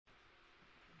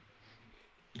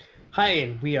Hi,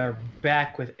 and we are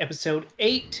back with episode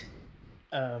 8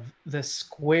 of the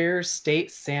Square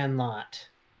State Sandlot.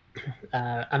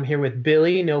 I'm here with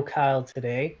Billy, no Kyle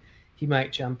today. He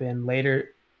might jump in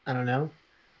later. I don't know.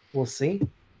 We'll see.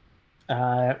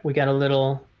 We got a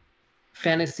little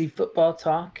fantasy football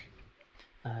talk.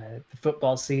 The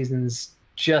football season's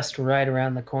just right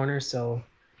around the corner, so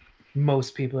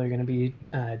most people are going to be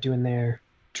doing their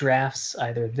drafts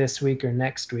either this week or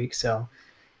next week. So,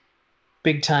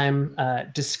 big time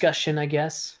discussion, I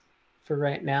guess, for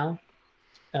right now.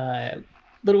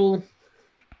 Little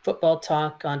football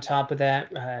talk on top of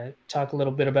that. Talk a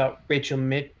little bit about Rachel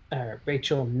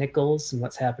Nichols and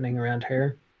what's happening around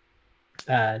her.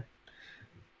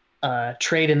 Uh,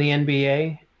 Trade in the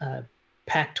NBA,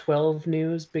 Pac-12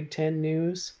 news, Big Ten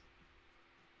news,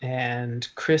 and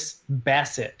Chris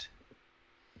Bassitt.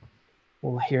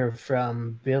 We'll hear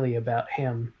from Billy about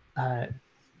him.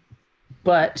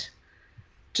 But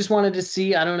just wanted to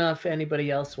see. I don't know if anybody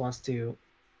else wants to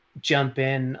jump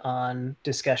in on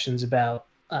discussions about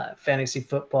fantasy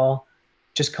football.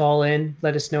 Just call in,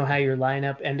 let us know how your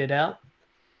lineup ended out.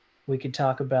 We could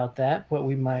talk about that, what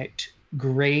we might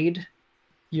grade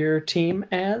your team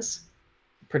as.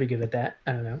 Pretty good at that.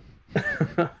 I don't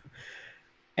know.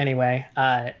 Anyway,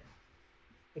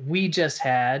 we just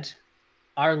had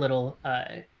our little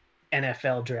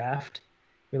NFL draft.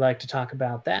 We like to talk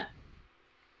about that.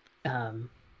 Um,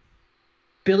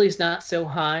 Billy's not so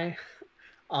high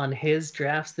on his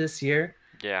drafts this year.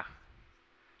 Yeah.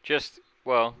 Just,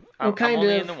 well, What I'm kind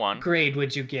only in of the one. grade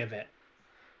would you give it?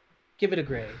 Give it a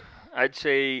grade. I'd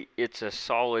say it's a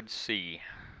solid C,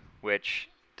 which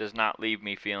does not leave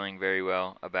me feeling very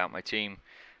well about my team.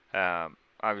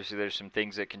 Obviously, there's some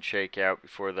things that can shake out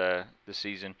before the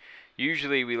season.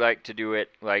 Usually, we like to do it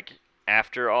like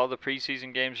after all the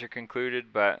preseason games are concluded,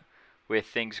 but with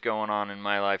things going on in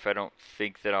my life, I don't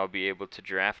think that I'll be able to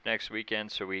draft next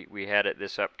weekend. So we had it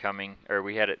this upcoming, or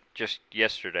we had it just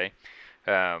yesterday.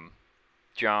 Um,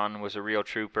 John was a real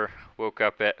trooper. Woke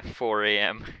up at 4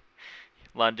 a.m.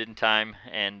 London time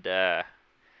and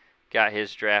got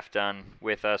his draft done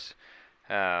with us.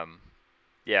 Um,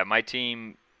 yeah, my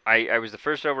team. I was the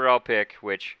first overall pick,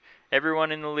 which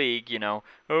everyone in the league,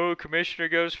 oh, commissioner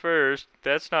goes first.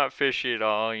 That's not fishy at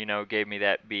all. Gave me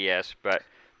that BS. But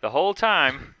the whole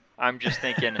time, I'm just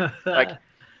thinking, like,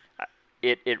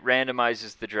 it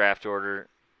randomizes the draft order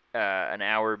an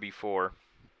hour before.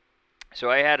 So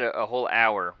I had a whole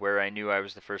hour where I knew I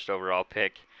was the first overall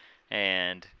pick,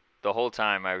 and the whole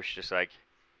time I was just like,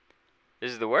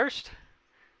 this is the worst.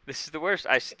 This is the worst.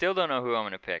 I still don't know who I'm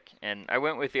going to pick. And I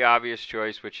went with the obvious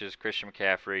choice, which is Christian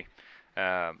McCaffrey.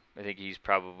 I think he's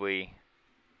probably,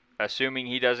 assuming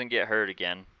he doesn't get hurt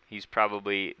again, he's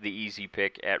probably the easy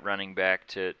pick at running back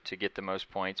to get the most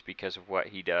points because of what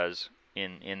he does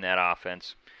in that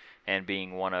offense and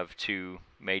being one of two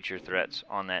major threats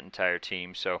on that entire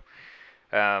team. So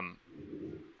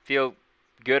feel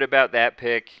good about that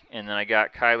pick. And then I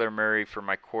got Kyler Murray for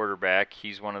my quarterback.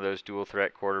 He's one of those dual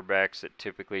threat quarterbacks that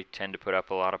typically tend to put up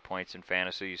a lot of points in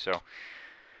fantasy. So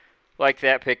like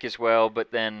that pick as well.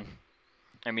 But then,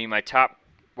 I mean, my top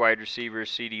wide receiver,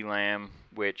 CeeDee Lamb,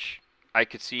 which I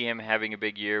could see him having a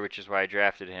big year, which is why I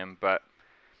drafted him. But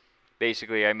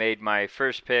basically, I made my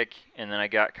first pick, and then I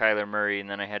got Kyler Murray, and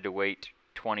then I had to wait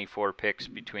 24 picks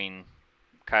between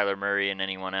Kyler Murray and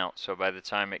anyone else. So by the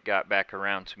time it got back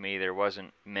around to me, there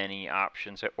wasn't many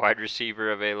options at wide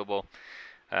receiver available.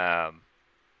 Yeah,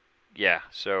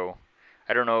 so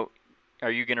I don't know.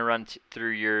 Are you going to run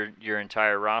through your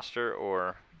entire roster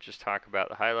or just talk about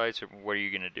the highlights, or what are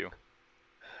you going to do?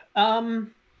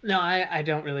 No, I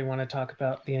don't really want to talk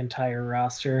about the entire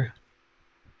roster.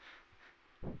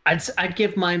 I'd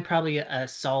give mine probably a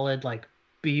solid like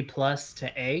B plus to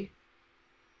A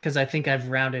because I think I've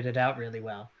rounded it out really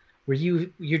well. Where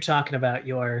you're talking about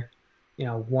your,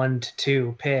 1 to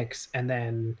 2 picks and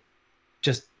then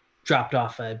just dropped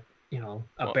off a Well,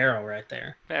 barrel right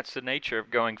there. that's the nature of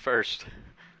going first.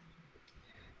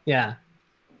 Yeah.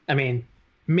 I mean,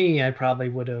 me, I probably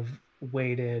would have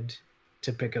waited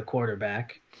to pick a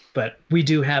quarterback, but we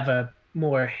do have a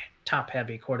more top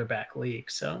heavy quarterback league,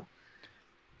 so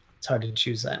it's hard to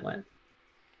choose that one.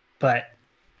 But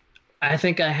I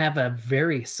think I have a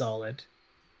very solid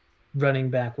running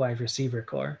back wide receiver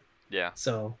core. Yeah,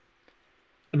 So,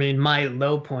 I mean, my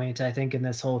low point, I think, in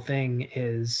this whole thing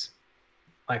is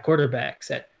my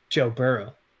quarterbacks at Joe Burrow. I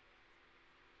don't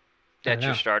that's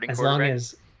your know. starting As long quarterback?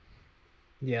 as,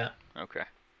 yeah. Okay.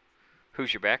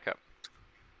 Who's your backup?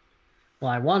 Well,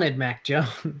 I wanted Mac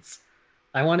Jones.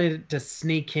 I wanted to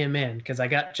sneak him in because I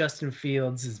got Justin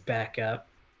Fields as backup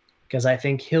because I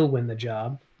think he'll win the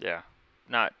job. Yeah.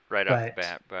 Not right off the but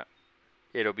bat, but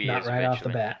it'll be not his right off the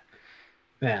eventually. bat.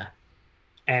 Yeah.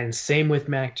 And same with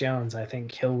Mac Jones. I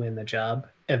think he'll win the job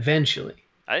eventually.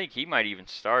 I think he might even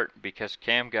start because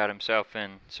Cam got himself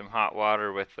in some hot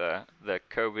water with the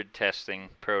COVID testing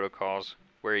protocols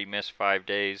where he missed 5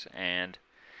 days, and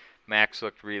Max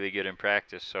looked really good in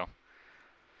practice. So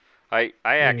I There you go.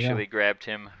 actually grabbed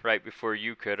him right before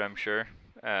you could, I'm sure.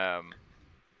 Um,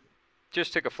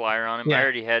 just took a flyer on him. I Yeah.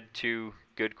 already had two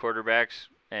good quarterbacks,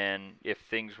 and if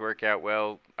things work out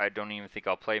well, I don't even think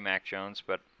I'll play Mac Jones,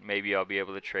 but maybe I'll be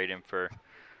able to trade him for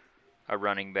a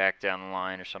running back down the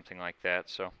line or something like that.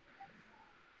 So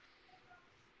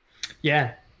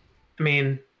Yeah. I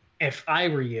mean, if I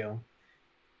were you,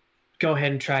 go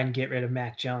ahead and try and get rid of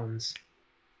Mac Jones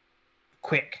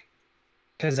quick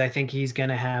because I think he's going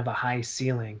to have a high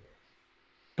ceiling,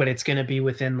 but it's going to be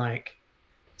within like,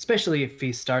 especially if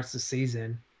he starts the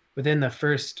season, within the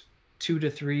first 2 to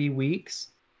 3 weeks,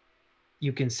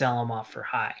 you can sell him off for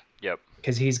high yep,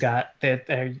 because he's got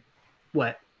that,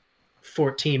 what,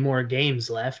 14 more games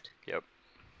left. yep.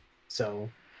 So,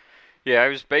 Yeah, I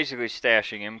was basically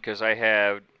stashing him because I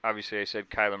have, obviously, I said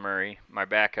Kyler Murray. My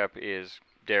backup is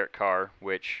Derek Carr,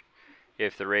 which,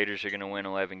 if the Raiders are going to win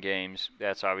 11 games,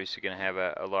 that's obviously going to have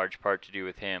a large part to do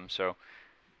with him. So,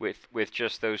 with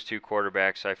just those two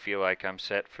quarterbacks, I feel like I'm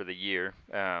set for the year.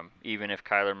 Even if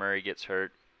Kyler Murray gets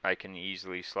hurt, I can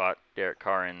easily slot Derek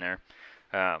Carr in there.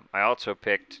 I also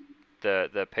picked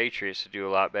the Patriots to do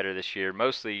a lot better this year,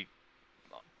 mostly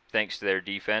thanks to their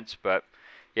defense, but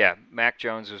yeah, Mac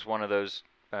Jones was one of those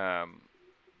um,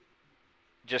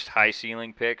 just high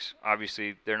ceiling picks.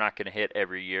 Obviously, they're not going to hit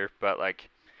every year, but like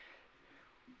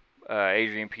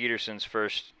Adrian Peterson's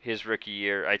his rookie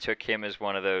year, I took him as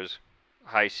one of those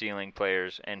high ceiling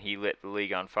players, and he lit the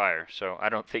league on fire. So I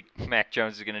don't think Mac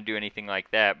Jones is going to do anything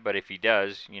like that, but if he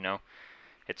does,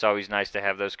 it's always nice to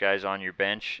have those guys on your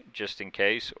bench just in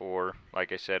case, or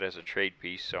like I said, as a trade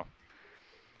piece. So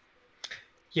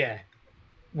yeah,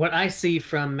 what I see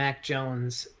from Mac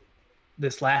Jones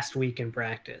this last week in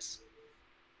practice,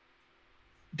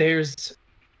 there's,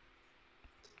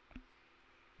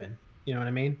 you know what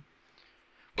I mean?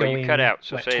 well, you cut Going, out,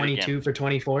 so what, say it again. 22 for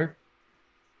 24?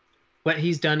 What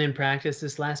he's done in practice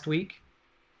this last week,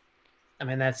 I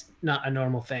mean, that's not a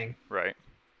normal thing. Right.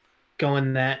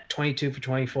 Going that 22 for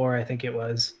 24, I think it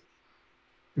was.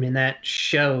 I mean, that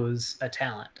shows a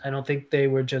talent. I don't think they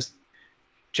were just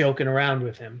joking around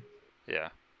with him. Yeah.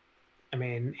 I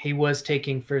mean, he was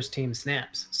taking first team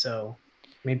snaps. So,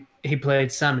 I mean, he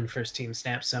played some in first team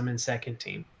snaps, some in second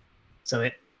team. So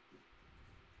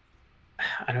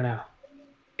I don't know.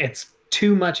 It's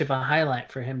too much of a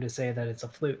highlight for him to say that it's a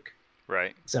fluke.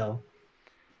 Right. So,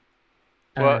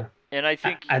 I don't Well, know. and I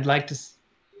think I'd like to.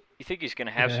 you think he's going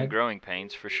to Go have some ahead. growing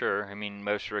pains for sure. I mean,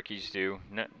 most rookies do.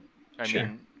 No, I Sure.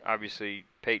 mean, obviously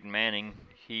Peyton Manning,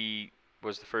 he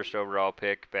was the first overall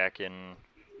pick back in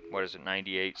what is it,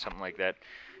 '98, something like that,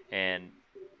 and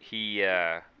he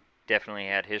definitely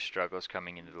had his struggles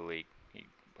coming into the league. He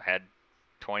had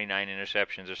 29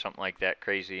 interceptions or something like that,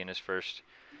 crazy in his first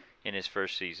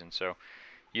season. So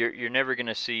you're never going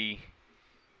to see.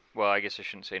 Well, I guess I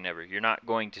shouldn't say never. You're not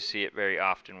going to see it very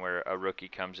often where a rookie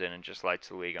comes in and just lights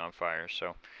the league on fire.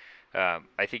 So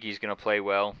I think he's going to play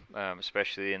well,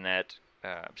 especially in that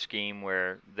scheme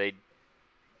where they.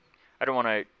 I don't want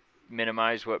to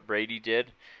minimize what Brady did,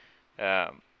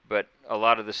 but a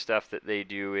lot of the stuff that they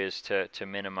do is to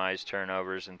minimize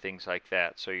turnovers and things like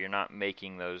that. So you're not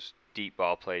making those deep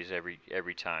ball plays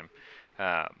every time,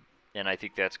 and I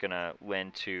think that's going to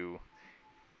lend to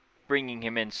bringing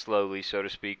him in slowly, so to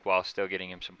speak, while still getting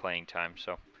him some playing time.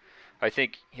 So I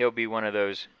think he'll be one of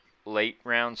those late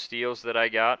round steals that I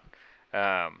got.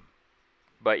 Um,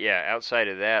 but yeah, outside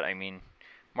of that, I mean,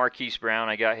 Marquise Brown,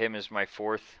 I got him as my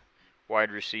fourth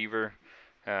wide receiver.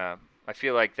 I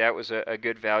feel like that was a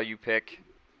good value pick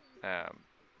um,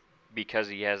 because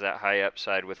he has that high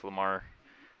upside with Lamar.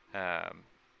 Um,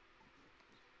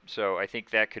 so I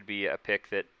think that could be a pick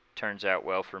that turns out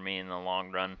well for me in the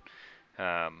long run.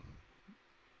 Um,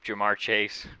 Jamar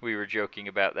Chase, we were joking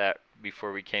about that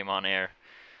before we came on air.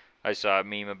 I saw a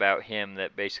meme about him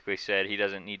that basically said he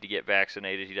doesn't need to get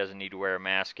vaccinated. He doesn't need to wear a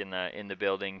mask in the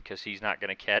building because he's not going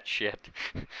to catch shit.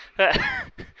 and,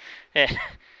 and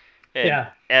Yeah.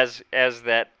 as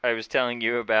that I was telling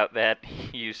you about that,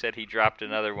 you said he dropped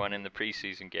another one in the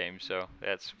preseason game. So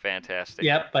that's fantastic.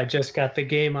 Yep. I just got the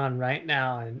game on right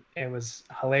now, and it was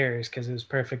hilarious because it was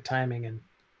perfect timing. And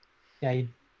yeah, he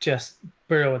just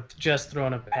Burrow had just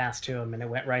thrown a pass to him, and it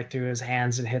went right through his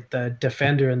hands and hit the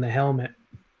defender in the helmet.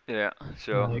 Yeah,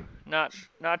 so Like,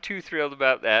 not too thrilled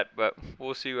about that, but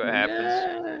we'll see what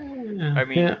happens. yeah, I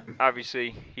mean, yeah.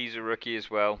 obviously he's a rookie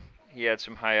as well. He had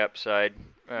some high upside.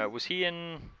 Was he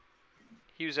in?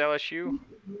 He was LSU,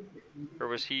 or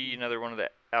was he another one of the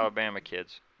Alabama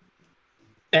kids?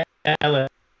 No,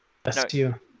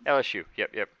 LSU. LSU.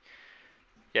 Yep, yep.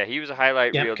 Yeah, he was a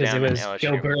highlight Yep, reel because it down in was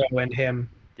Joe LSU. Burrow and him,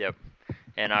 Yep,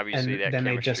 and obviously and that then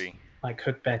they just chemistry. like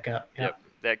hooked back up. Yep, Yep.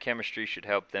 that chemistry should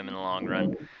help them in the long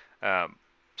run.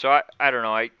 So I don't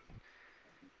know.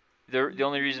 The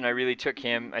only reason I really took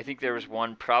him, I think there was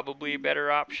one probably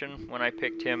better option when I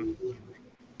picked him,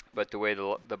 but the way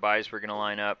the buys were going to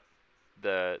line up,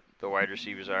 the wide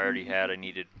receivers I already had, I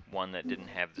needed one that didn't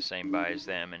have the same buy as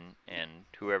them, and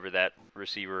whoever that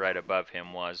receiver right above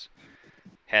him was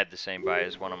had the same buy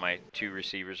as one of my two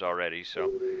receivers already.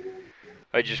 So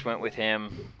I just went with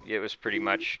him. It was pretty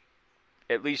much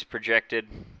at least projected.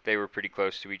 They were pretty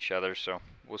close to each other, so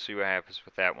we'll see what happens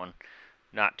with that one.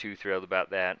 Not too thrilled about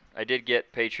that. I did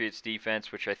get Patriots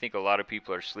defense, which I think a lot of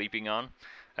people are sleeping on.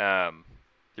 The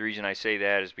reason I say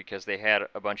that is because they had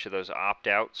a bunch of those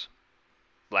opt-outs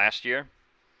last year,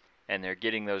 and they're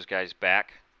getting those guys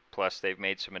back. Plus, they've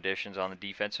made some additions on the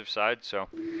defensive side, so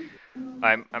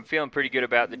I'm feeling pretty good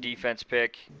about the defense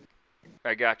pick.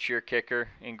 I got your kicker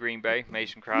in Green Bay,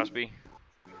 Mason Crosby.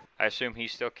 I assume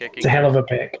he's still It's a kicking hell there. of a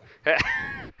pick.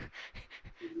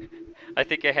 I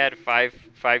think I had five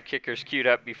kickers queued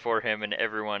up before him, and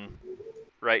everyone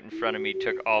right in front of me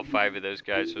took all five of those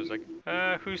guys. So I was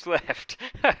like, who's left?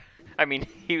 I mean,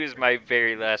 he was my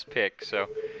very last pick, so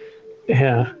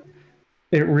Yeah,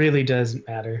 it really doesn't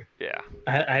matter. yeah.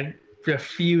 I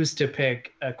refuse to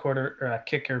pick a quarter or a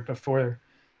kicker before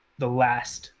the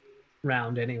last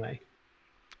round anyway.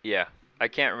 Yeah. I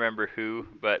can't remember who,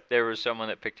 but there was someone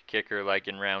that picked a kicker like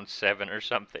in round 7 or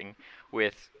something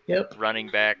with Yep. running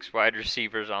backs, wide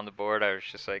receivers on the board. I was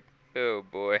just like, oh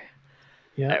boy.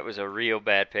 That Yep. was a real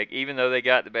bad pick. Even though they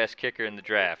got the best kicker in the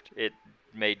draft, it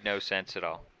made no sense at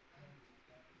all.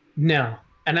 No.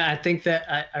 And I think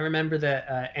that I remember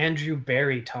that Andrew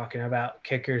Barry talking about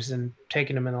kickers and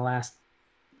taking them in the last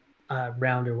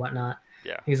round or whatnot.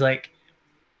 Yeah. He's like,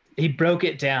 he broke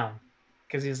it down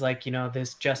because he's like,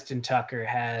 this Justin Tucker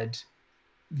had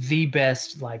the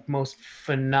best, like, most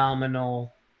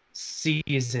phenomenal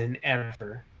season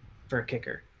ever for a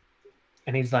kicker.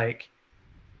 And he's like,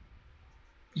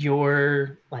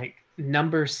 your like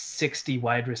number 60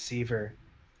 wide receiver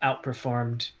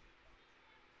outperformed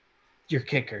your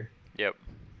kicker. Yep.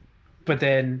 But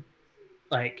then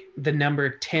like the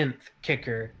number 10th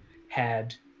kicker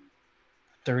had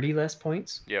 30 less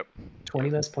points, Yep. 20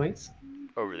 Yep. less points.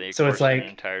 Over the So course it's of an like,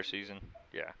 entire season.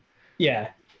 Yeah.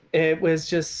 yeah, it was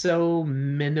just so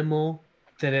minimal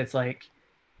that it's like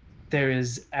there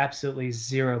is absolutely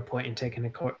 0 point in taking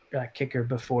a kicker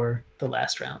before the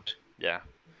last round. Yeah.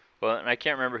 Well, and I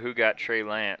can't remember who got Trey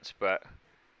Lance, but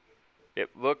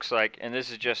it looks like, and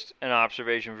this is just an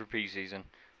observation for preseason,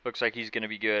 looks like he's going to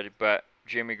be good, but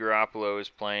Jimmy Garoppolo is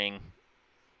playing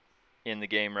in the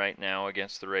game right now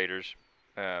against the Raiders,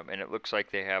 and it looks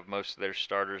like they have most of their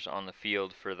starters on the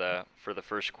field for the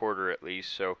first quarter at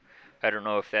least. So I don't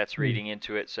know if that's reading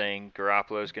into it, saying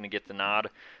Garoppolo is going to get the nod.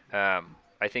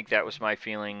 I think that was my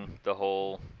feeling the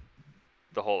whole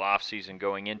offseason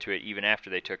going into it, even after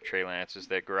they took Trey Lance, is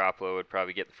that Garoppolo would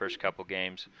probably get the first couple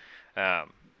games. I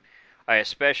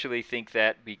especially think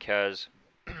that because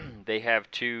they have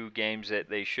two games that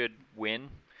they should win,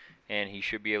 and he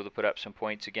should be able to put up some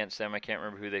points against them. I can't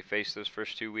remember who they faced those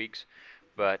first 2 weeks,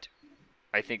 but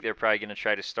I think they're probably going to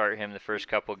try to start him the first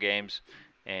couple games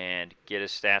and get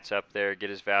his stats up there,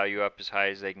 get his value up as high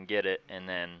as they can get it, and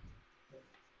then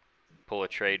pull a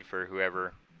trade for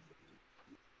whoever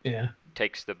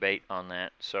takes the bait on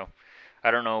that. So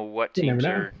I don't know what teams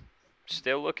are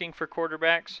still looking for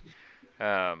quarterbacks.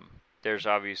 There's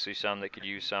obviously some that could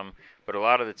use some, but a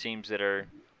lot of the teams that are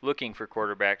looking for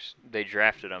quarterbacks, they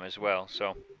drafted them as well.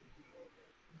 So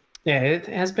yeah, it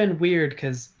has been weird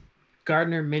because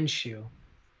Gardner Minshew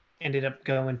ended up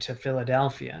going to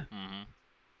Philadelphia,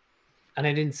 and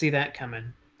I didn't see that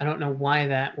coming. I don't know why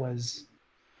that was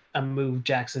a move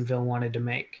Jacksonville wanted to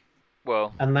make.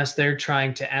 Well, unless they're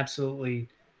trying to absolutely,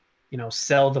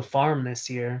 sell the farm this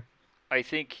year. I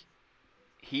think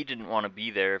he didn't want to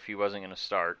be there if he wasn't going to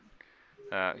start.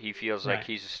 He feels like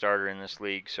he's a starter in this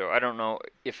league. So I don't know.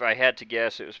 If I had to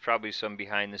guess, it was probably some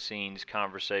behind-the-scenes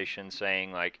conversation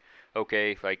saying, like,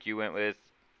 okay, like you went with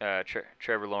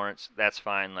Trevor Lawrence, that's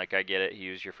fine. Like, I get it. He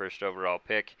was your first overall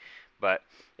pick. But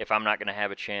if I'm not going to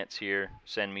have a chance here,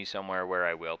 send me somewhere where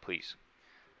I will, please.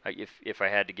 If I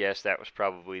had to guess, that was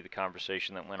probably the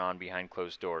conversation that went on behind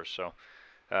closed doors. So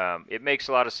It makes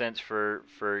a lot of sense for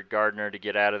Gardner to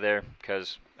get out of there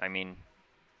because, I mean,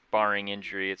 barring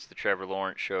injury, it's the Trevor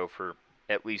Lawrence show for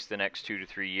at least the next 2 to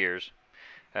 3 years,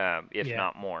 if Yeah.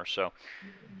 not more. So,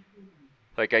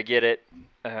 like, I get it,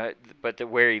 but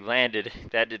where he landed,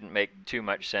 that didn't make too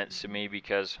much sense to me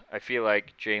because I feel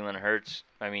like Jalen Hurts.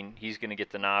 I mean, he's going to get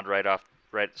the nod right at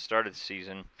the start of the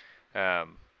season,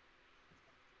 um,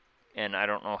 and I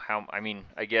don't know how. I mean,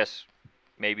 I guess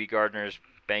maybe Gardner's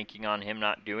banking on him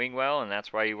not doing well, and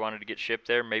that's why he wanted to get shipped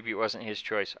there. Maybe it wasn't his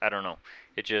choice. I don't know.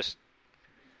 It just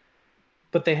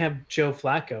But they have Joe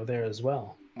Flacco there as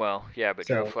well. Well, yeah, but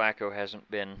Joe So, Flacco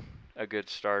hasn't been a good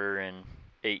starter in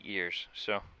 8 years.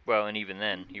 So, well, and even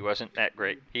then, he wasn't that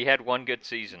great. He had one good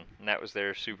season, and that was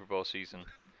their Super Bowl season.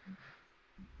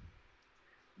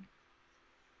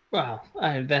 well,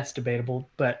 that's debatable.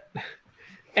 But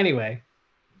anyway,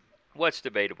 What's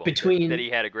debatable? That between he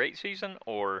had a great season,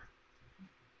 or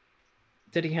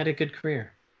that he had a good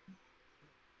career.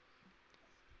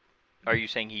 are you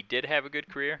saying he did have a good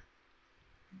career?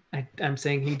 I'm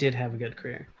saying he did have a good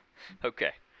career.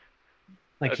 Okay.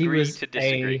 Like he Agree was to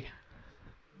disagree.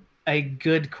 a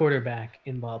good quarterback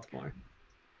in Baltimore.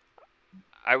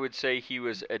 I would say he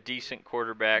was a decent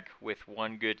quarterback with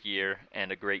one good year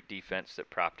and a great defense that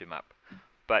propped him up.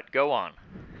 But go on.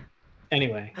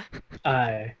 Anyway,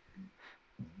 uh,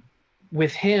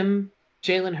 with him,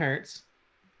 Jalen Hurts,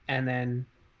 and then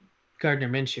Gardner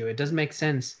Minshew, it doesn't make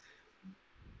sense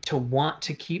to want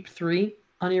to keep three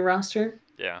on your roster.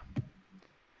 Yeah.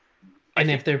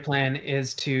 And if their plan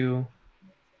is to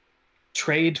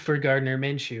trade for Gardner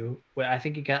Minshew, well, I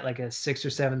think he got like a 6th or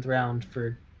 7th round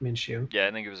for Minshew. Yeah,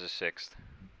 I think it was a sixth.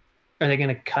 Are they going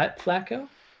to cut Flacco?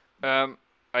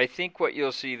 I think what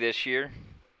you'll see this year,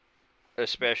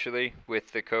 especially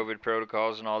with the COVID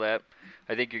protocols and all that,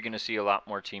 I think you're going to see a lot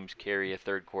more teams carry a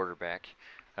third quarterback.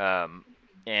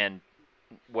 And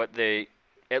what they,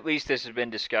 at least this has been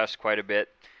discussed quite a bit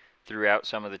throughout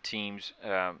some of the teams.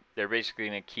 They're basically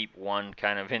going to keep one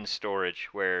kind of in storage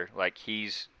where, like,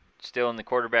 he's still in the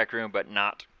quarterback room, but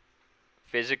not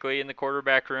physically in the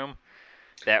quarterback room.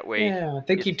 That way, Yeah, I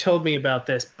think you told me about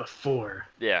this before.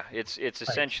 yeah, it's Like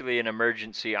essentially an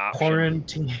emergency option.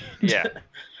 quarantine. Yeah,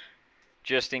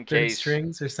 just in Third case.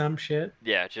 strings or some shit.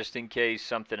 Yeah, just in case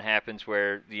something happens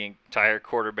where the entire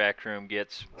quarterback room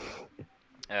gets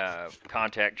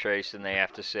contact traced and they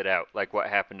have to sit out, like what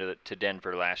happened to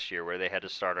Denver last year, where they had to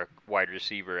start a wide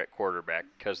receiver at quarterback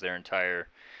because their entire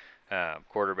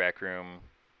quarterback room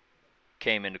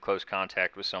came into close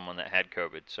contact with someone that had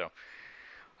COVID. So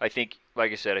I think,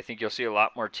 like I said, I think you'll see a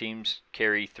lot more teams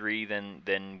carry three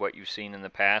than what you've seen in the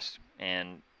past.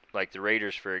 And like the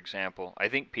Raiders, for example, I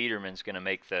think Peterman's going to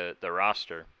make the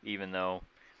roster, even though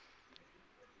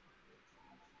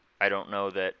I don't know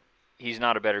that he's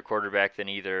not a better quarterback than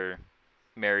either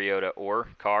Mariota or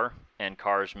Carr. And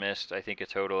Carr's missed, I think, a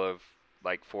total of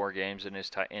like 4 games in his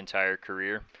entire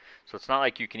career. So it's not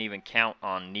like you can even count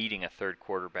on needing a third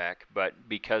quarterback. But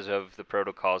because of the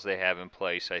protocols they have in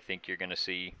place, I think you're going to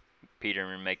see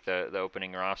Peterman make the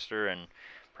opening roster and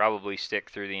probably stick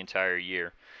through the entire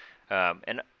year.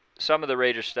 And some of the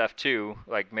Raiders stuff, too,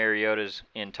 like Mariota's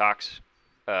in talks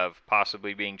of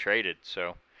possibly being traded.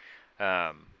 So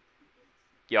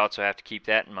you also have to keep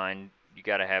that in mind. You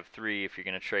got to have 3 if you're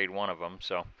going to trade one of them.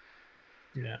 So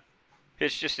Yeah.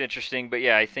 it's just interesting. But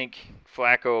yeah, I think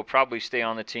Flacco will probably stay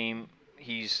on the team.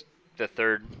 He's the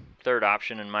third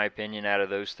option in my opinion out of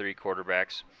those 3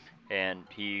 quarterbacks, and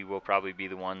he will probably be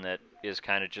the one that is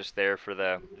kind of just there for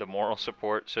the moral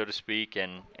support, so to speak,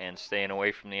 and staying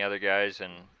away from the other guys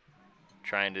and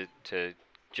trying to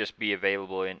just be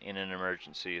available in an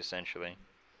emergency, essentially.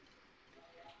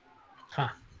 Huh.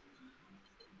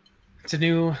 It's a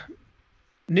new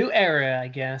era, I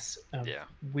guess, of Yeah.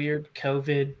 weird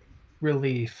COVID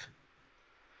relief.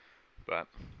 But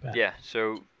yeah,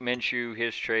 so Minshew,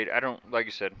 his trade, like I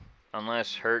said,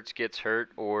 unless Hurts gets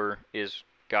hurt or is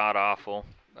god awful,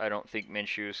 I don't think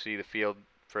Minshew will see the field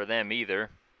for them either.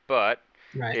 But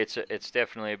Right. it's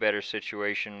definitely a better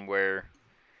situation where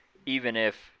even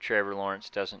if Trevor Lawrence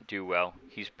doesn't do well,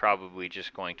 he's probably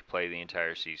just going to play the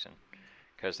entire season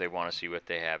because they want to see what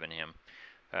they have in him.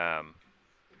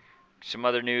 Some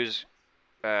other news,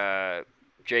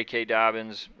 J.K.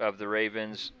 Dobbins of the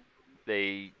Ravens,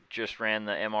 they just ran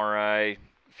the MRI a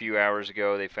few hours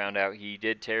ago. They found out he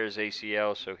did tear his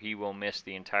ACL, so he will miss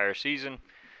the entire season.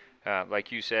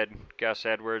 Like you said, Gus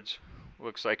Edwards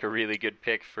looks like a really good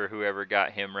pick for whoever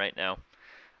got him right now.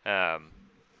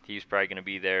 He's probably going to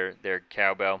be their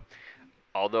cowbell.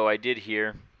 Although I did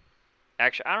hear,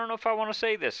 actually, I don't know if I want to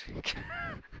say this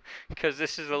because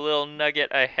this is a little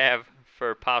nugget I have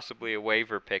for possibly a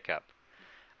waiver pickup.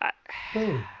 I,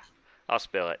 Oh, I'll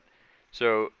spill it.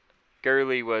 So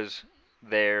Gurley was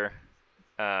there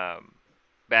um,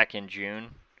 back in June,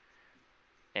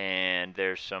 and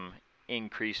there's some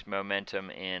increased momentum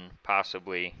in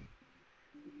possibly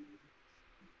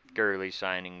Gurley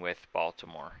signing with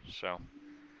Baltimore. So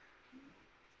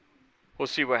we'll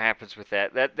see what happens with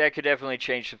that. That could definitely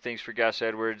change some things for Gus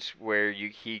Edwards, where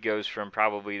he goes from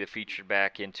probably the featured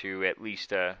back into at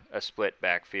least a split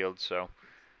backfield. So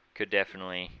could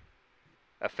definitely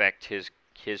affect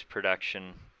his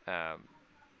production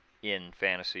in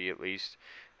fantasy at least.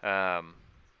 Um,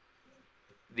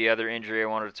 the other injury I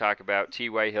wanted to talk about,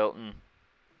 T.Y. Hilton.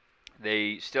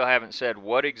 They still haven't said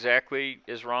what exactly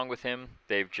is wrong with him.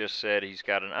 They've just said he's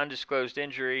got an undisclosed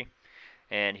injury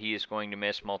and he is going to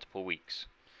miss multiple weeks.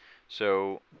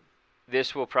 So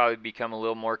this will probably become a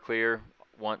little more clear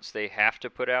once they have to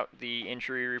put out the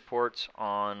injury reports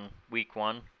on week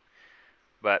 1.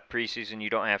 But preseason, you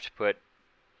don't have to put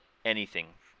anything.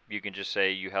 You can just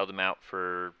say you held him out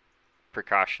for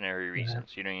precautionary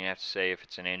reasons. You don't even have to say if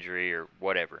it's an injury or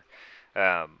whatever.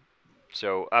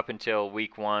 So up until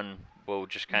week 1, we'll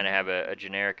just kind of have a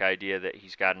generic idea that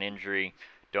he's got an injury.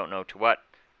 Don't know to what,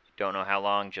 don't know how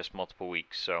long, just multiple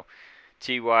weeks. So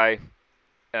Ty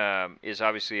is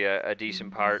obviously a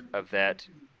decent part of that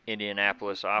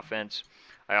Indianapolis offense.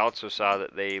 I also saw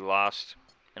that they lost,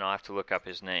 and I'll have to look up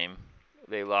his name.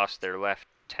 They lost their left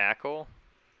tackle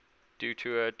due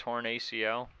to a torn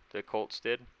ACL. The Colts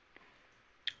did.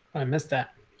 I missed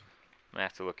that. I'm gonna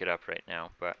have to look it up right now,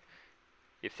 but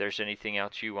if there's anything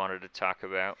else you wanted to talk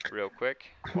about real quick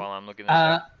while I'm looking this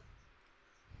up.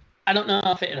 I don't know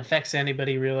if it affects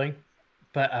anybody really,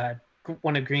 but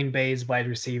one of Green Bay's wide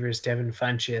receivers, Devin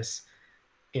Funchess,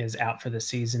 is out for the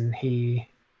season. He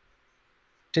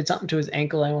did something to his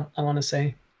ankle, I want to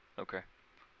say. Okay.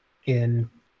 In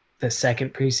the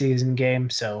second preseason game,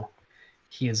 so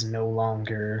he is no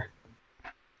longer.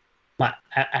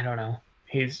 I don't know.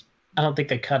 I don't think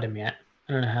they cut him yet.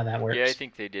 I don't know how that works. Yeah, I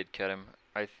think they did cut him.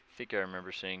 I think I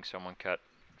remember seeing someone cut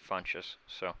Funchess.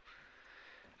 So.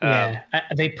 Yeah,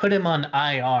 they put him on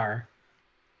IR.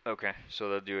 Okay, so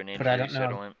they'll do an injury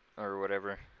settlement or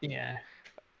whatever. Yeah.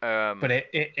 But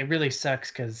it really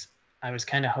sucks because I was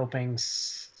kind of hoping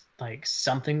like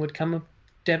something would come of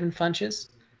Devin Funchess.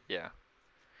 Yeah.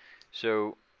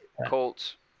 So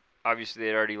Colts, obviously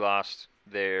they already lost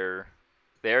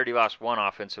one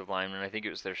offensive lineman. I think it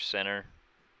was their center.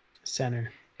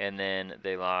 And then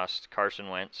they lost Carson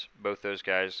Wentz. Both those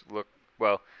guys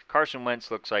Carson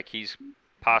Wentz looks like he's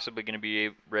possibly going to be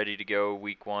ready to go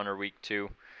week 1 or week 2.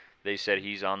 They said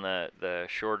he's on the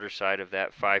shorter side of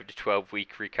that 5 to 12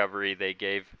 week recovery they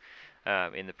gave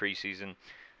in the preseason.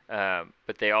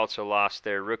 But they also lost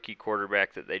their rookie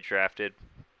quarterback that they drafted,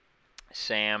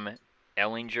 Sam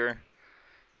Ehlinger.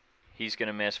 He's going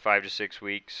to miss 5 to 6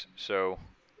 weeks. So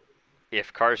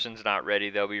if Carson's not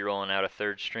ready, they'll be rolling out a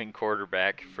third-string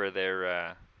quarterback for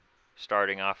their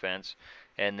starting offense.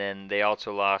 And then they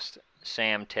also lost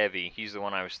Sam Tevy. He's the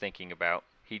one I was thinking about.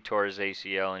 He tore his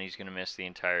ACL, and he's going to miss the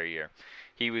entire year.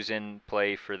 He was in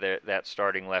play for that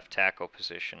starting left tackle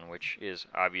position, which is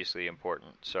obviously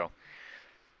important. So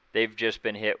they've just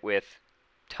been hit with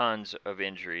tons of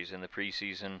injuries in the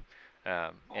preseason.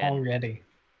 Already.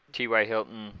 T.Y.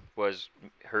 Hilton was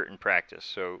hurt in practice,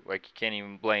 so you can't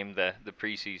even blame the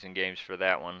preseason games for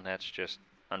that one. That's just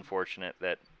unfortunate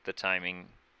that the timing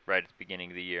right at the beginning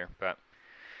of the year. But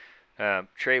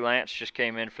Trey Lance just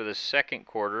came in for the second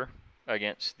quarter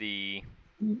against the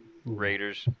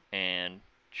Raiders and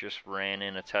just ran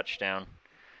in a touchdown.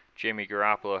 Jimmy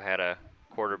Garoppolo had a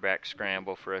quarterback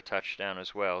scramble for a touchdown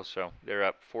as well, so they're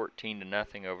up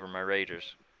 14-0 over my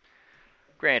Raiders.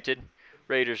 Granted,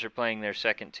 Raiders are playing their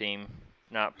second team,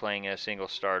 not playing a single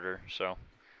starter, so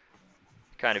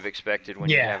kind of expected when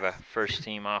you have a first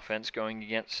team offense going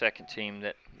against second team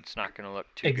that it's not going to look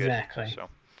too good. Exactly. So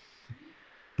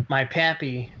my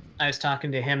pappy, I was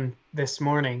talking to him this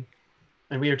morning,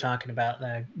 and we were talking about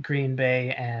the Green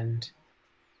Bay and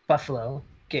Buffalo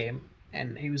game,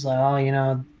 and he was like,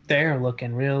 "Oh, they're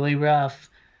looking really rough."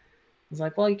 I was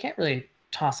like, "Well, you can't really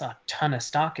toss a ton of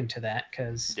stock into that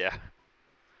because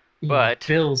but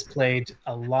Bills played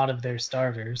a lot of their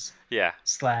starters. Yeah.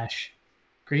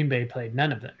 / Green Bay played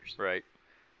none of theirs. Right.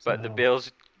 But the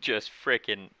Bills just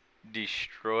freaking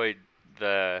destroyed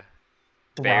the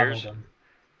Bears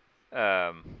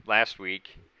last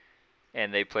week,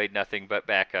 and they played nothing but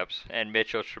backups. And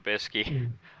Mitchell Trubisky,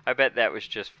 I bet that was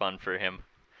just fun for him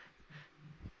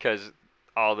because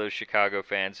all those Chicago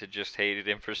fans had just hated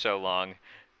him for so long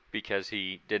because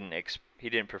he he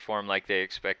didn't perform like they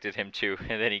expected him to,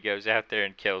 and then he goes out there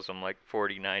and kills them like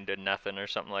 49-0 or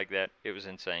something like that. It was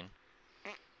insane.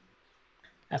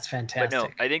 That's But no,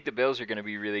 fantastic. I think the Bills are going to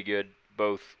be really good,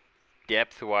 both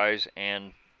depth-wise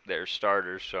and their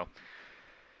starters. So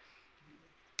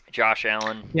Josh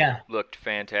Allen Yeah, looked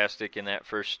fantastic in that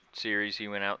first series he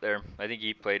went out there. I think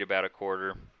he played about a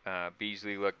quarter.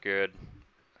 Beasley looked good.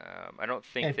 I don't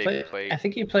think they I played.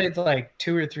 think he played like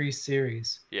 2 or 3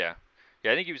 series. Yeah,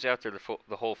 yeah. I think he was out there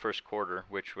the whole first quarter,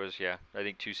 which was I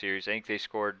think 2 series. I think they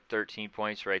scored 13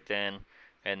 points right then,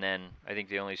 and then I think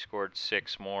they only scored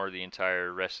 6 more the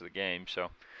entire rest of the game. So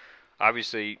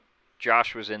obviously,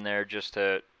 Josh was in there just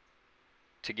to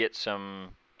get some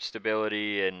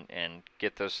stability and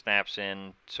get those snaps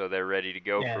in so they're ready to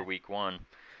go for Yeah, week one.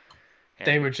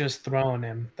 they And were just throwing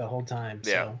him the whole time.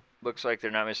 yeah, So looks like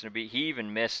they're not missing a beat. He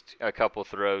even missed a couple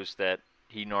throws that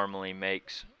he normally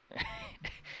makes.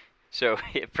 So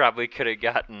it probably could have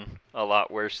gotten a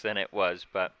lot worse than it was,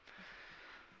 but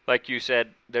like you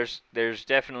said, there's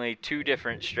definitely two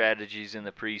different strategies in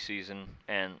the preseason,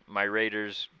 and my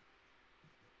Raiders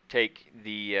take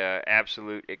the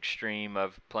absolute extreme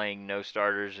of playing no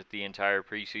starters at the entire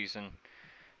preseason,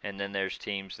 and then there's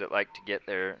teams that like to get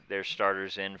their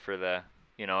starters in for the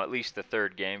at least the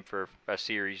third game for a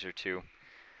series or two.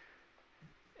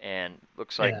 And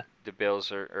looks like yeah. the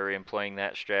Bills are employing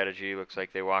that strategy. Looks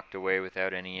like they walked away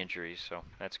without any injuries, so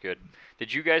that's good.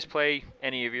 Did you guys play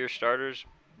any of your starters,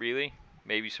 really?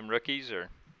 Maybe some rookies, or?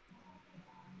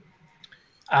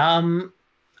 Um,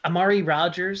 Amari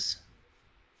Rogers,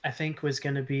 I think, was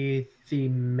going to be the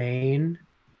main,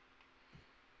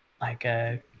 like,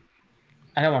 I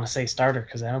don't want to say starter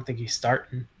because I don't think he's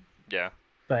starting, Yeah,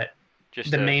 but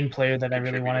just the a main player that I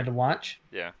really wanted contributor. to watch.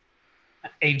 Yeah,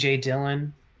 AJ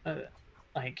Dillon,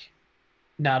 like,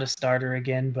 not a starter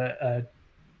again, but a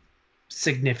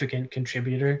significant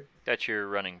contributor. that's your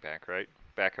running back, right?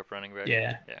 Backup running back?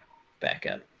 Yeah, Yeah,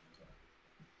 backup.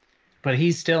 But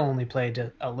he's still only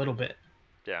played a little bit.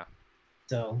 yeah.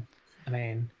 So, I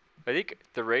mean, I think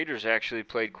the Raiders actually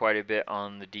played quite a bit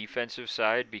on the defensive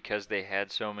side because they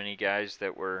had so many guys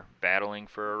that were battling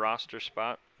for a roster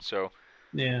spot. So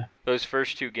yeah, those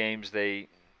first two games, they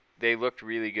looked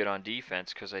really good on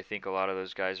defense because I think a lot of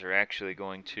those guys are actually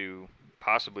going to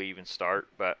possibly even start,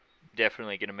 but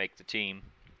definitely going to make the team.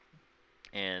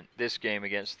 And this game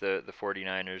against the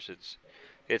 49ers,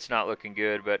 it's not looking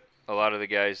good, but a lot of the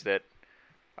guys that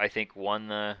I think won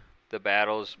the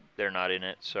battles, they're not in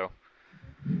it. So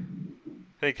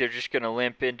I think they're just going to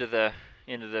limp into the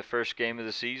first game of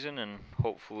the season and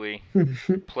hopefully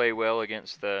play well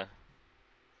against the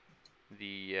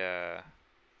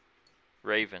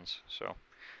Ravens. So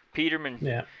Peterman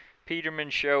yeah. Peterman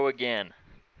show again,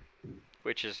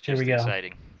 which is Here we just go.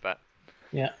 exciting. But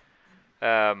Yeah.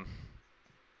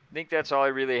 I think that's all I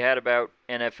really had about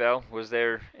NFL. Was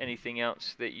there anything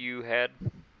else that you had?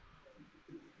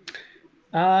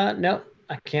 No,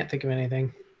 I can't think of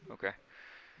anything. Okay.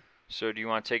 So do you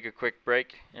want to take a quick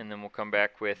break and then we'll come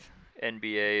back with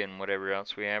NBA and whatever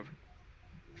else we have?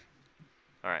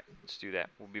 All right, let's do that.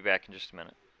 We'll be back in just a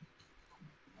minute.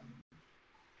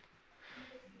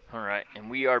 All right, and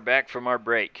we are back from our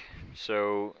break.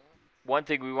 So one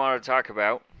thing we want to talk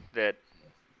about that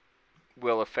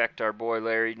will affect our boy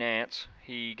Larry Nance.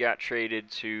 He got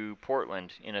traded to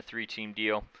Portland in a 3-team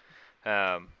deal.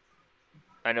 Um,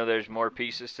 I know there's more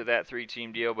pieces to that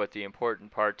 3-team deal, but the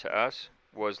important part to us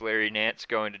was Larry Nance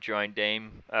going to join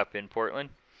Dame up in Portland,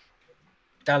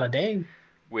 Dalladame.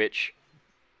 which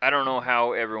I don't know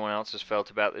how everyone else has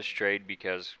felt about this trade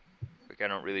because I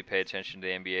don't really pay attention to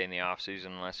the NBA in the offseason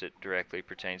unless it directly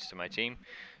pertains to my team.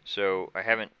 So I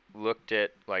haven't looked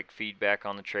at like feedback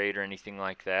on the trade or anything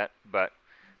like that. But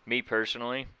me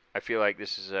personally, I feel like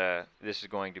this is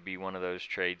going to be one of those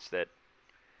trades that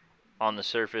on the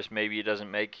surface maybe it doesn't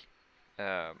make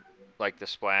uh, like the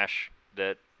splash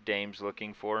that Dame's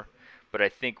looking for. But I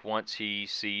think once he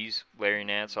sees Larry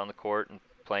Nance on the court and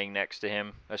playing next to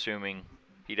him, assuming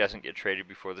he doesn't get traded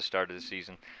before the start of the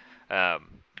season, um,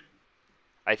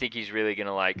 I think he's really going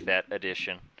to like that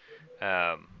addition.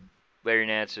 Um, Larry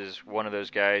Nance is one of those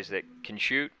guys that can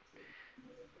shoot.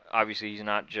 Obviously, he's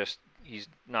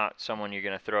not someone you're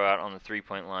going to throw out on the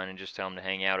 3-point line and just tell him to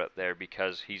hang out up there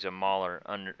because he's a mauler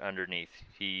underneath.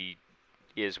 He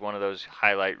is one of those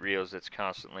highlight reels that's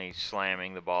constantly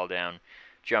slamming the ball down,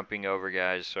 jumping over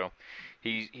guys. So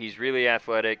he's really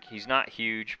athletic. He's not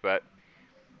huge, but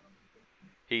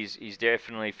he's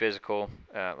definitely physical.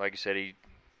 Like I said, he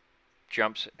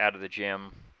jumps out of the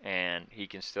gym and he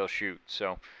can still shoot.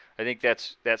 So I think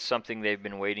that's something they've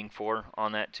been waiting for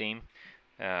on that team.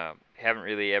 Haven't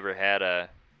really ever had a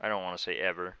I don't want to say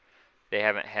ever, they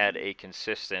haven't had a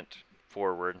consistent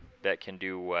forward that can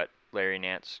do what Larry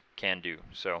Nance can do.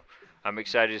 So I'm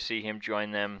excited to see him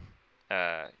join them,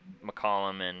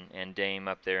 McCollum and Dame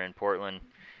up there in Portland,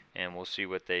 and we'll see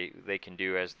what they can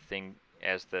do as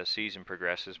the season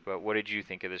progresses. But what did you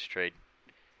think of this trade?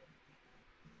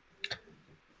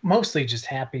 Mostly just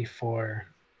happy for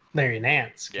Larry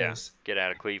Nance Yeah, because get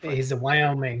out of Cleveland. he's a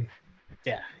Wyoming.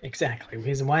 Yeah, exactly.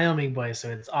 He's a Wyoming boy, so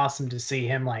it's awesome to see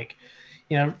him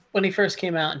when he first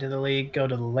came out into the league, go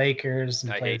to the Lakers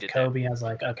and I play with hated Kobe. that. I was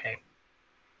like, okay,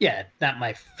 yeah, not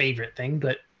my favorite thing,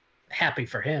 but happy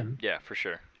for him. Yeah, for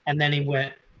sure. And then he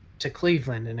went to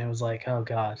Cleveland, and it was like, oh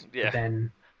god. Yeah. But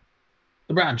then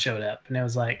LeBron showed up, and it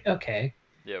was like, okay.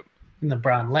 Yep. And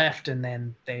LeBron left, and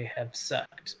then they have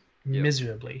sucked Yep.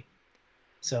 miserably.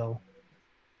 So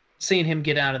seeing him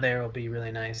get out of there will be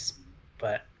really nice.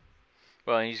 But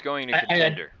well, he's going to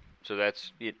contender, so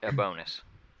that's a bonus.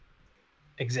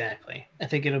 Exactly. I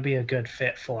think it'll be a good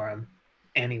fit for him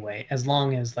anyway, as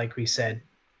long as, like we said,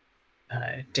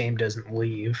 Dame doesn't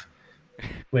leave,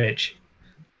 which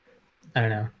I don't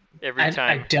know.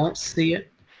 I don't see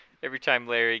it. Every time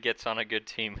Larry gets on a good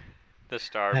team, the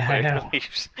star player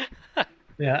leaves.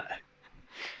 Yeah.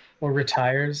 Or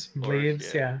retires,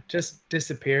 leaves, yeah, just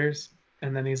disappears,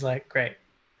 and then he's like, great.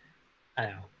 I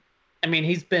don't know. I mean,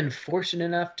 he's been fortunate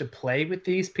enough to play with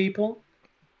these people.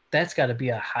 That's got to be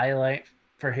a highlight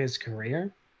for his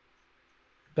career.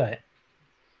 But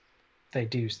they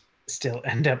do still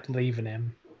end up leaving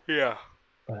him. Yeah.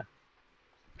 But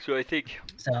so I think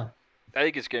it's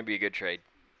going to be a good trade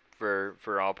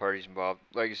for all parties involved.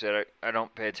 Like I said, I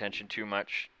don't pay attention too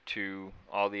much to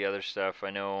all the other stuff.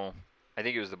 I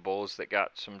think it was the Bulls that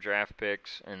got some draft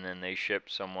picks, and then they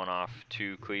shipped someone off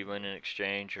to Cleveland in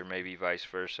exchange, or maybe vice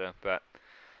versa. But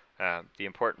the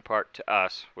important part to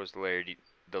us was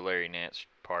the Larry Nance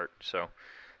part. So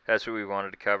that's what we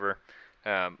wanted to cover.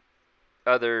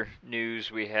 Other news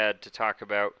we had to talk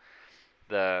about: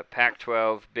 the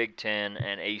Pac-12, Big Ten,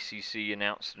 and ACC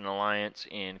announced an alliance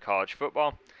in college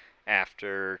football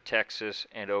after Texas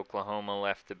and Oklahoma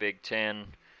left the Big Ten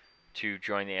to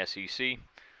join the SEC.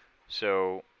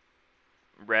 So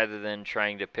rather than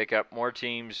trying to pick up more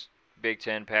teams, Big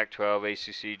Ten, Pac-12,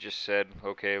 ACC just said,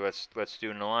 okay, let's do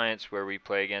an alliance where we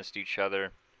play against each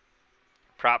other.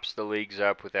 Props the leagues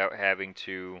up without having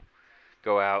to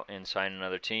go out and sign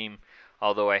another team.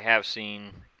 Although I have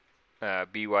seen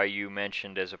BYU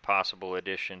mentioned as a possible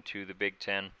addition to the Big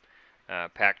Ten.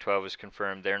 Pac-12 is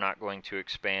confirmed they're not going to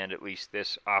expand at least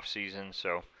this offseason.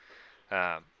 So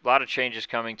a lot of changes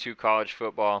coming to college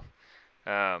football.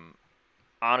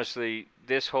 Honestly,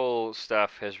 this whole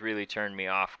stuff has really turned me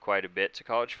off quite a bit to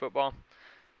college football.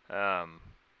 I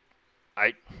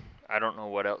don't know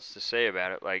what else to say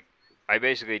about it. Like, I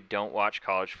basically don't watch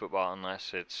college football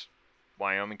unless it's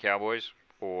Wyoming Cowboys,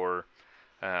 or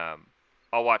I'll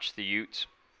watch the Utes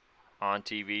on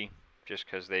TV just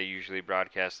because they usually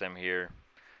broadcast them here.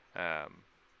 And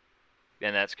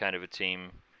that's kind of a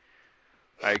team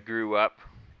I grew up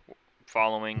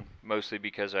following, mostly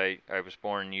because I was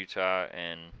born in Utah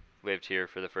and lived here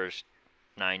for the first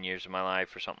 9 years of my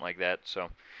life or something like that. So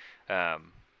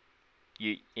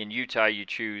in Utah you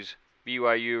choose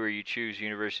BYU or you choose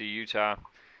University of Utah,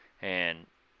 and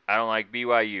I don't like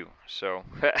BYU, so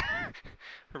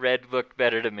red looked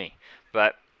better to me.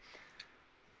 But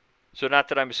so not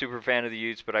that I'm a super fan of the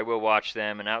Utes, but I will watch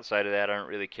them, and outside of that I don't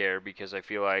really care, because I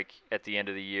feel like at the end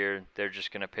of the year they're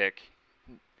just going to pick.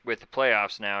 With the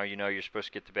playoffs now, you're supposed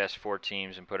to get the best 4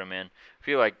 teams and put them in. I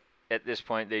feel like at this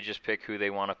point they just pick who they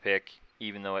want to pick,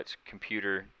 even though it's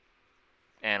computer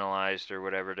analyzed or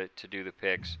whatever to do the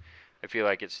picks. I feel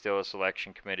like it's still a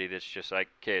selection committee that's just like,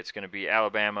 okay, it's going to be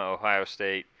Alabama, Ohio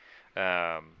State,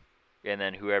 and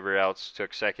then whoever else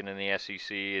took second in the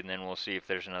SEC, and then we'll see if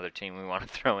there's another team we want to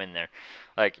throw in there.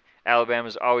 Like,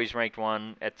 Alabama's always ranked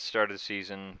 1 at the start of the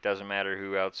season. Doesn't matter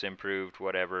who else improved,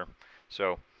 whatever.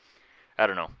 So I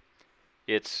don't know.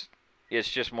 It's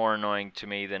just more annoying to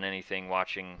me than anything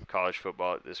watching college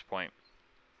football at this point.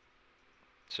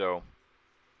 So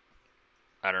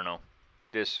I don't know.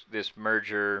 This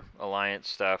merger alliance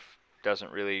stuff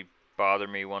doesn't really bother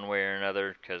me one way or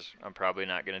another, because I'm probably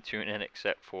not going to tune in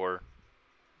except for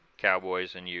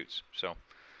Cowboys and Utes. So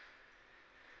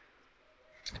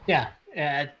yeah,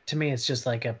 to me it's just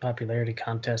like a popularity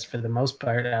contest for the most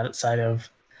part, outside of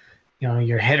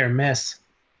your hit or miss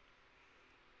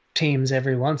teams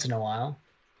every once in a while.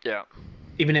 Yeah.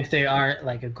 Even if they aren't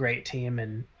like a great team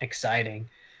and exciting.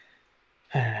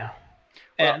 I don't know.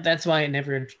 Well, that's why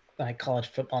college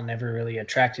football never really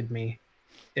attracted me,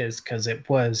 is because it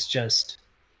was just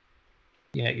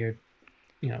your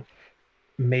you know,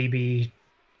 maybe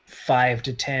 5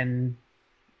 to 10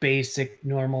 basic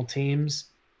normal teams.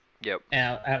 Yep.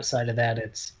 Outside of that,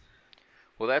 it's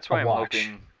Well, that's a why I'm watch.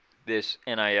 hoping this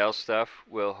NIL stuff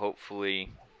will hopefully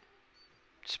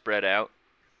spread out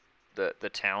the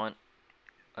talent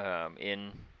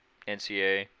in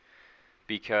NCAA,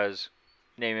 because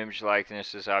name, image,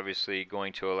 likeness is obviously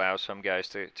going to allow some guys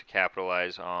to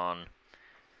capitalize on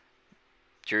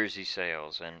jersey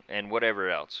sales and whatever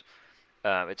else.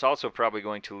 It's also probably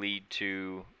going to lead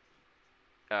to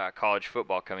college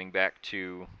football coming back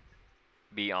to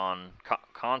be on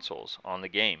consoles on the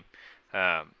game.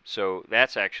 So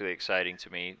that's actually exciting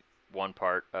to me. One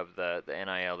part of the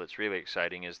NIL that's really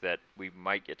exciting is that we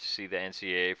might get to see the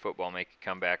NCAA football make a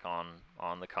comeback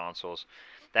on the consoles.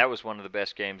 That was one of the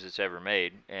best games it's ever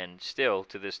made, and still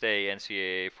to this day,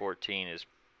 NCAA 14 is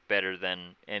better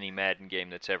than any Madden game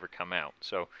that's ever come out.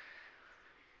 So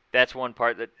that's one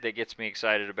part that gets me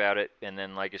excited about it. And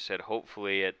then, like I said,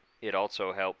 hopefully it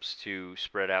also helps to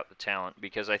spread out the talent,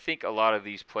 because I think a lot of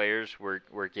these players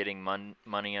were getting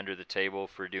money under the table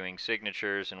for doing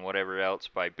signatures and whatever else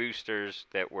by boosters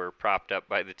that were propped up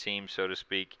by the team, so to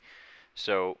speak.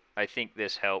 So I think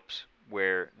this helps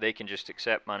where they can just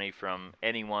accept money from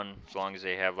anyone as long as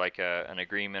they have like an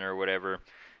agreement or whatever,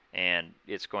 and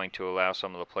it's going to allow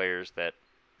some of the players that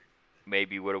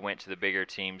maybe would have went to the bigger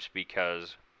teams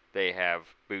because they have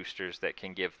boosters that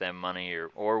can give them money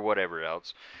or whatever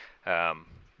else. Um,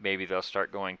 Maybe they'll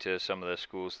start going to some of the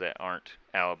schools that aren't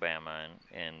Alabama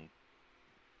and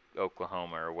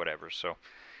Oklahoma or whatever. So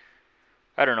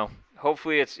I don't know.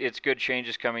 Hopefully it's good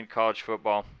changes coming to college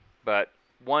football. But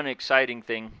one exciting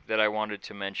thing that I wanted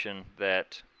to mention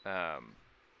that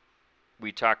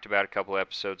we talked about a couple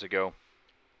episodes ago,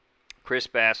 Chris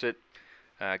Bassitt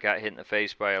got hit in the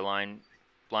face by a line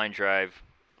drive,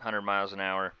 100 miles an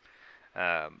hour.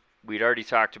 We'd already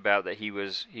talked about that he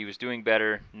was doing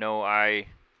better. No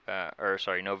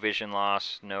vision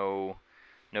loss, no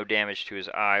damage to his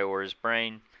eye or his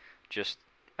brain, just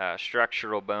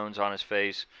structural bones on his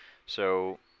face.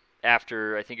 So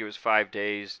after I think it was 5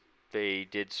 days, they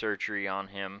did surgery on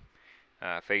him,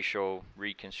 facial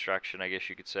reconstruction, I guess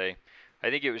you could say. I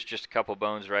think it was just a couple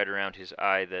bones right around his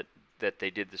eye that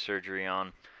they did the surgery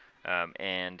on.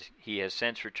 And he has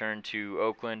since returned to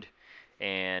Oakland,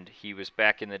 and he was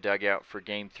back in the dugout for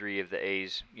Game 3 of the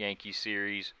A's-Yankees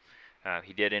series.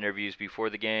 He did interviews before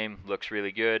the game, looks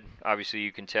really good. Obviously,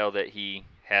 you can tell that he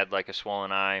had like a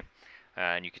swollen eye,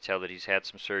 and you could tell that he's had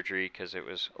some surgery because it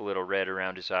was a little red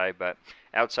around his eye. But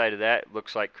outside of that, it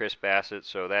looks like Chris Bassitt,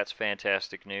 so that's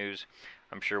fantastic news.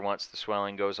 I'm sure once the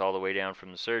swelling goes all the way down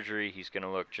from the surgery, he's going to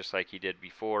look just like he did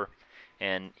before.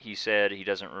 And he said he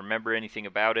doesn't remember anything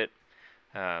about it.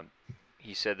 Uh,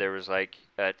 he said there was like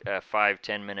a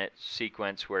 5-10 minute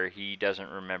sequence where he doesn't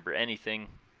remember anything,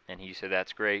 and he said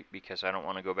that's great because I don't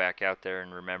want to go back out there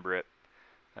and remember it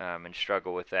and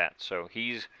struggle with that. So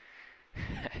he's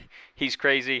he's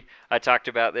crazy. I talked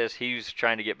about this. He's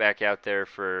trying to get back out there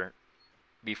for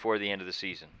before the end of the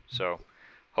season. So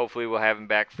hopefully we'll have him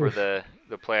back for Oof. the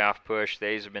playoff push. The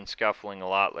A's have been scuffling a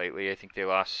lot lately. I think they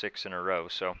lost 6 in a row.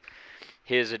 So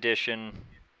his addition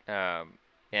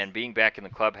and being back in the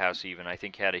clubhouse even, I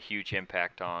think, had a huge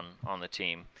impact on the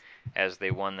team as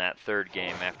they won that third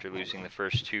game after losing the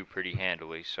first 2 pretty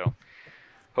handily. So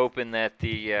hoping that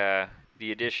the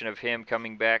addition of him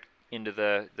coming back into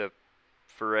the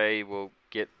foray will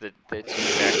get the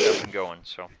team back up and going.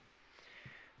 So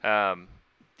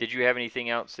did you have anything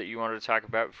else that you wanted to talk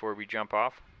about before we jump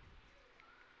off?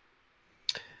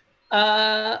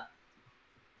 I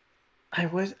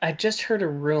just heard a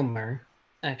rumor,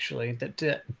 actually,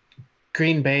 that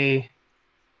Green Bay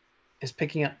is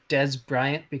picking up Des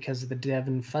Bryant because of the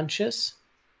Devin Funchess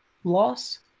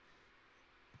loss,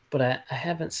 but I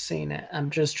haven't seen it. I'm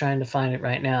just trying to find it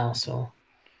right now, so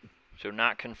So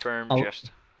not confirmed, I'll,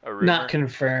 just a rumor. not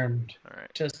confirmed. All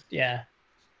right. Just yeah,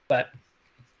 but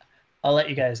I'll let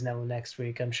you guys know next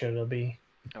week. I'm sure it'll be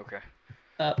Okay.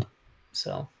 up.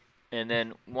 So. And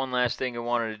then one last thing I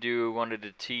wanted to do, I wanted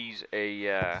to tease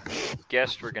a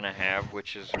guest we're going to have,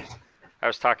 which is, I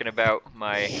was talking about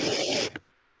my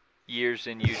years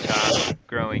in Utah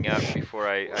growing up before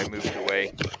I moved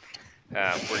away.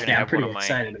 We're going to I'm have pretty one of my,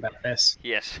 excited about this.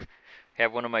 yes,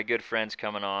 have one of my good friends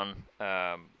coming on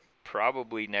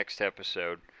probably next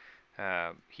episode.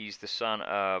 He's the son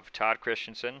of Todd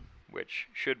Christensen, which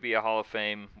should be a Hall of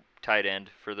Fame tight end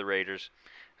for the Raiders.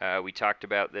 We talked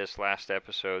about this last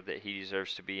episode that he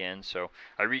deserves to be in. So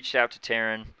I reached out to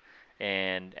Taryn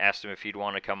and asked him if he'd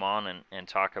want to come on and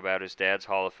talk about his dad's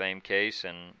Hall of Fame case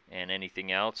and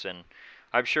anything else. And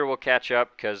I'm sure we'll catch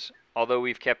up because although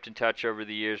we've kept in touch over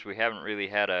the years, we haven't really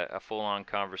had a full-on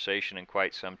conversation in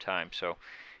quite some time. So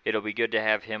it'll be good to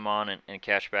have him on and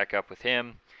catch back up with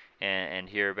him and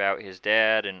hear about his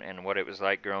dad and what it was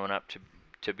like growing up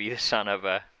to be the son of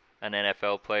an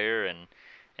NFL player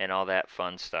and all that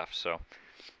fun stuff. So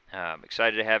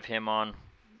excited to have him on.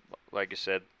 Like I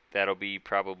said, that'll be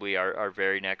probably our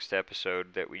very next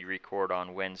episode that we record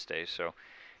on Wednesday. So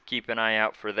keep an eye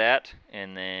out for that.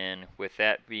 And then with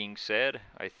that being said,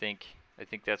 I think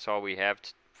that's all we have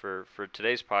for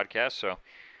today's podcast. So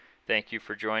thank you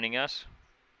for joining us.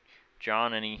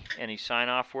 John, any sign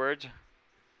off words?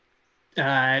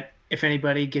 If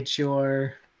anybody gets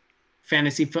your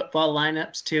fantasy football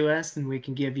lineups to us, then we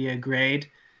can give you a grade.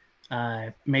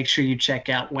 Make sure you check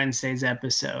out Wednesday's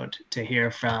episode to hear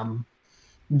from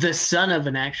the son of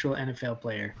an actual NFL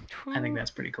player. I think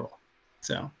that's pretty cool.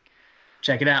 So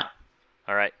check it out.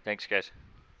 All right. Thanks, guys.